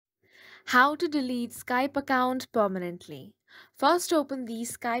How to delete Skype account permanently. First, open the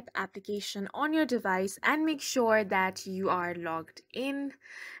Skype application on your device and make sure that you are logged in.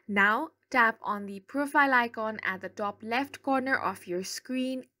 Now, tap on the profile icon at the top left corner of your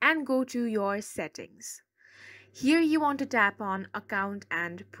screen and go to your settings. Here, you want to tap on Account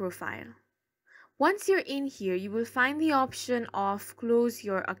and Profile. Once you're in here, you will find the option of Close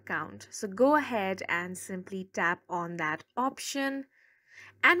Your Account. So go ahead and simply tap on that option.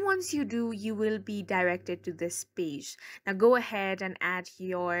 And once you do, you will be directed to this page. Now go ahead and add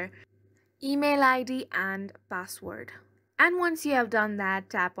your email ID and password. And once you have done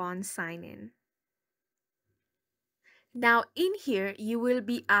that, tap on sign in. Now in here, you will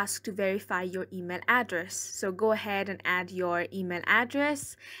be asked to verify your email address. So go ahead and add your email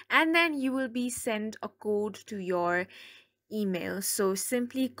address and then you will be sent a code to your email. So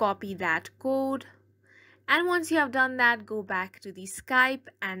simply copy that code. And once you have done that, go back to the Skype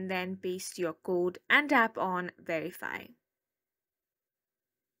and then paste your code and tap on verify.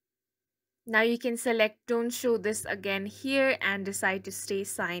 Now you can select don't show this again here and decide to stay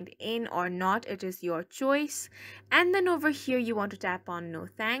signed in or not. It is your choice. And then over here you want to tap on no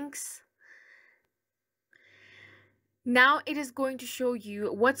thanks. Now it is going to show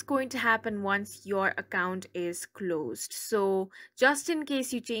you what's going to happen once your account is closed. So just in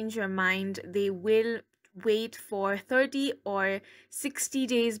case you change your mind, they will wait for 30 or 60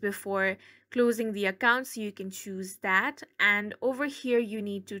 days before closing the account, so you can choose that. And over here you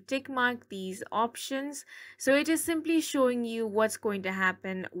need to tick mark these options. So it is simply showing you what's going to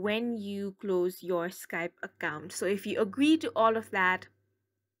happen when you close your Skype account. So if you agree to all of that,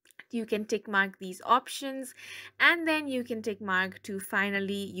 you can tick mark these options and then you can tick mark to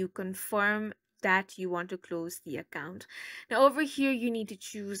finally you confirm that you want to close the account. Now over here you need to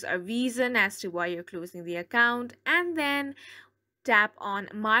choose a reason as to why you're closing the account and then tap on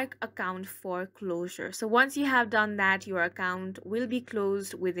mark account for closure. So once you have done that, your account will be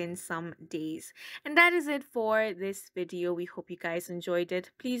closed within some days. And that is it for this video. We hope you guys enjoyed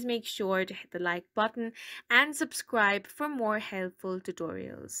it. Please make sure to hit the like button and subscribe for more helpful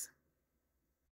tutorials.